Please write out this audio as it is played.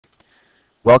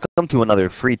Welcome to another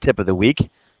free tip of the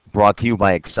week brought to you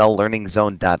by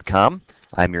ExcelLearningZone.com.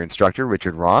 I'm your instructor,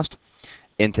 Richard Rost.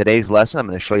 In today's lesson, I'm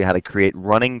going to show you how to create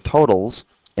running totals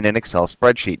in an Excel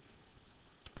spreadsheet.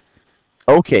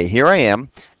 Okay, here I am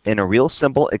in a real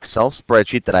simple Excel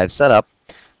spreadsheet that I've set up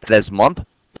that has month,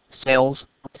 sales,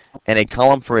 and a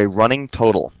column for a running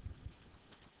total.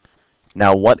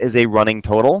 Now, what is a running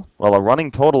total? Well, a running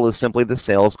total is simply the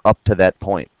sales up to that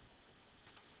point.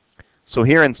 So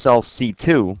here in cell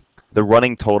C2, the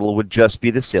running total would just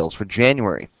be the sales for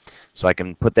January. So I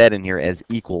can put that in here as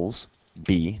equals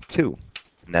B2.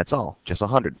 And that's all, just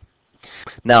 100.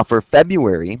 Now for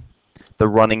February, the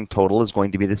running total is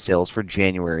going to be the sales for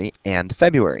January and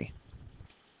February.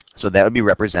 So that would be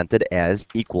represented as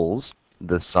equals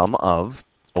the sum of,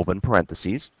 open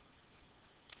parentheses,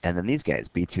 and then these guys,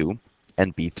 B2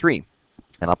 and B3.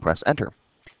 And I'll press enter.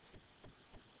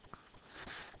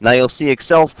 Now you'll see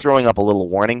Excel's throwing up a little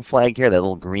warning flag here, that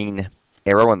little green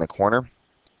arrow in the corner.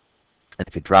 And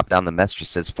if you drop down the message, it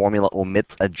says formula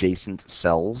omits adjacent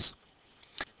cells.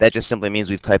 That just simply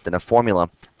means we've typed in a formula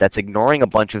that's ignoring a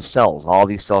bunch of cells, all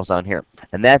these cells down here.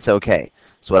 And that's okay.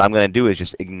 So what I'm going to do is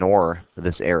just ignore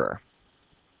this error.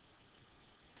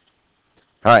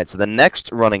 All right, so the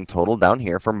next running total down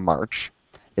here for March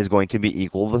is going to be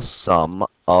equal to the sum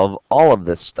of all of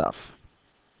this stuff.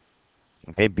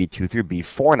 Okay, B2 through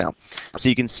B4 now. So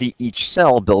you can see each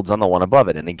cell builds on the one above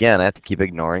it. And again, I have to keep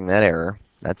ignoring that error.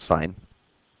 That's fine.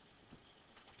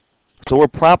 So we're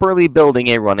properly building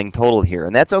a running total here.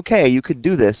 And that's okay. You could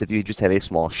do this if you just have a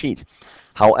small sheet.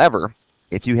 However,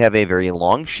 if you have a very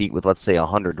long sheet with, let's say,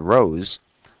 100 rows,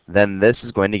 then this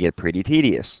is going to get pretty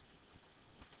tedious.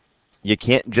 You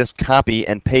can't just copy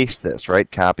and paste this,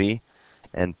 right? Copy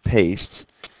and paste.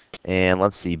 And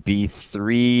let's see,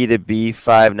 B3 to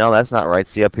B5. No, that's not right.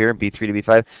 See up here, B3 to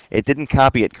B5. It didn't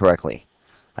copy it correctly.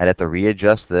 I'd have to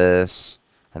readjust this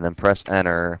and then press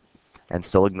enter and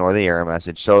still ignore the error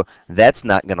message. So that's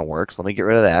not going to work. So let me get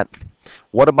rid of that.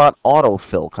 What about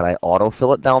autofill? Could I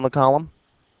autofill it down the column?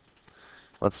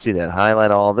 Let's see that.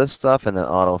 Highlight all this stuff and then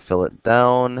autofill it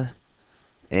down.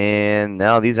 And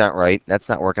now these aren't right. That's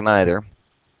not working either.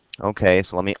 Okay,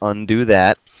 so let me undo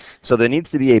that. So there needs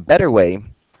to be a better way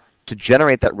to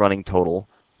generate that running total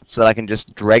so that I can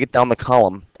just drag it down the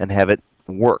column and have it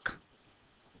work.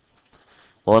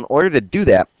 Well, in order to do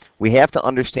that, we have to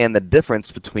understand the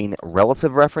difference between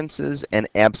relative references and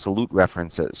absolute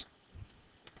references.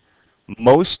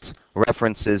 Most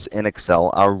references in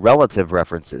Excel are relative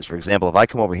references. For example, if I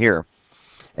come over here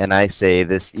and I say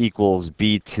this equals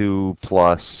B2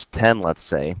 plus 10, let's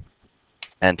say,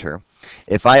 enter.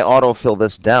 If I autofill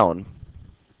this down,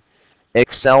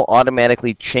 Excel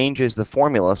automatically changes the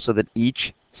formula so that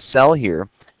each cell here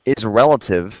is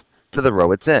relative to the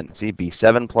row it's in. See,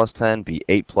 B7 plus 10,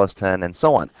 B8 plus 10, and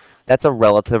so on. That's a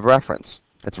relative reference.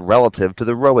 That's relative to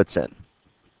the row it's in.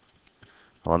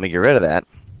 Well, let me get rid of that.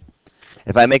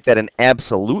 If I make that an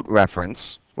absolute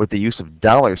reference with the use of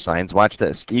dollar signs, watch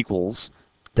this, equals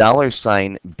 $B,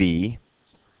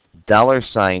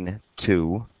 $2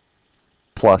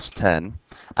 plus 10,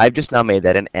 I've just now made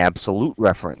that an absolute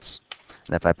reference.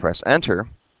 And if I press enter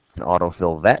and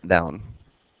autofill that down,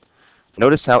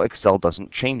 notice how Excel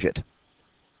doesn't change it.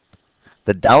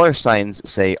 The dollar signs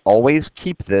say always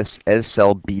keep this as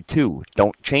cell B2.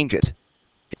 Don't change it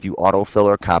if you autofill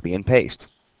or copy and paste.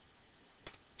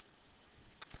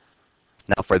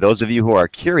 Now for those of you who are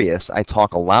curious, I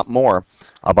talk a lot more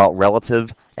about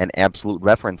relative and absolute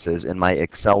references in my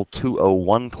Excel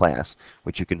 201 class,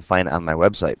 which you can find on my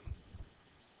website.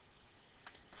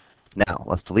 Now,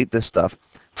 let's delete this stuff.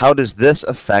 How does this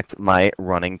affect my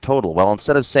running total? Well,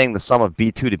 instead of saying the sum of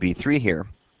B2 to B3 here,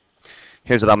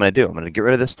 here's what I'm going to do. I'm going to get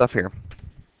rid of this stuff here.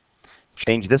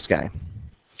 Change this guy.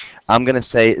 I'm going to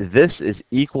say this is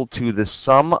equal to the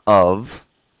sum of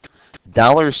 $B,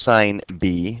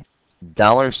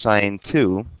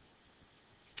 $2,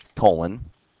 colon,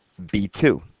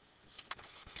 B2.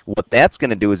 What that's going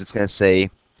to do is it's going to say,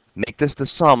 make this the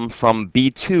sum from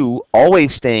B2,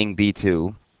 always staying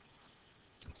B2,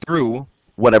 through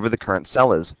whatever the current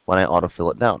cell is when I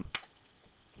autofill it down.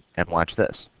 And watch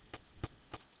this.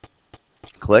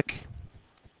 Click,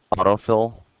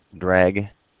 autofill, drag,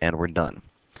 and we're done.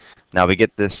 Now we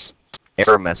get this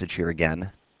error message here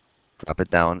again. Drop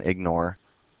it down, ignore.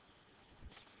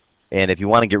 And if you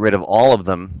want to get rid of all of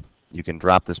them, you can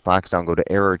drop this box down, go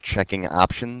to error checking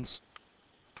options.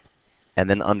 And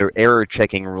then under error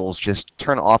checking rules, just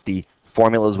turn off the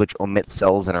formulas which omit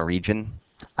cells in a region.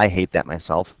 I hate that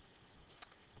myself.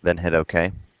 Then hit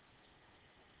OK.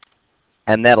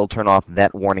 And that'll turn off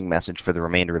that warning message for the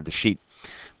remainder of the sheet.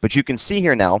 But you can see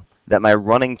here now that my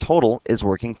running total is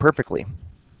working perfectly.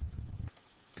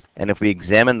 And if we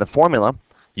examine the formula,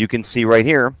 you can see right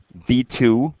here,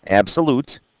 B2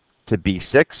 absolute to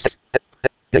B6,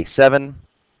 B7,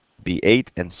 B8,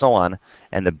 and so on.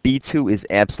 And the B2 is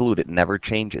absolute. It never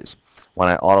changes. When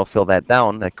I autofill that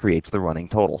down, that creates the running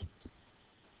total.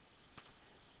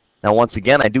 Now, once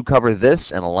again, I do cover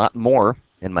this and a lot more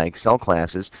in my Excel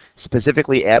classes.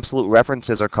 Specifically, absolute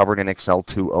references are covered in Excel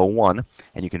 201,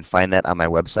 and you can find that on my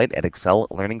website at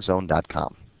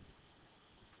excellearningzone.com.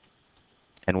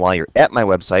 And while you're at my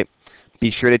website,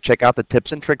 be sure to check out the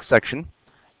tips and tricks section,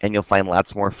 and you'll find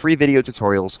lots more free video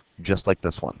tutorials just like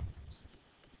this one.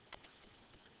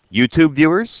 YouTube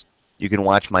viewers, you can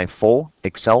watch my full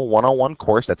Excel 101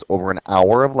 course. That's over an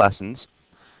hour of lessons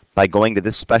by going to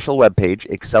this special webpage,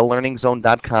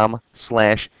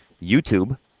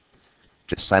 excellearningzone.com/YouTube.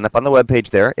 Just sign up on the webpage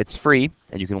there. It's free,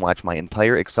 and you can watch my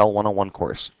entire Excel 101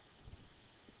 course.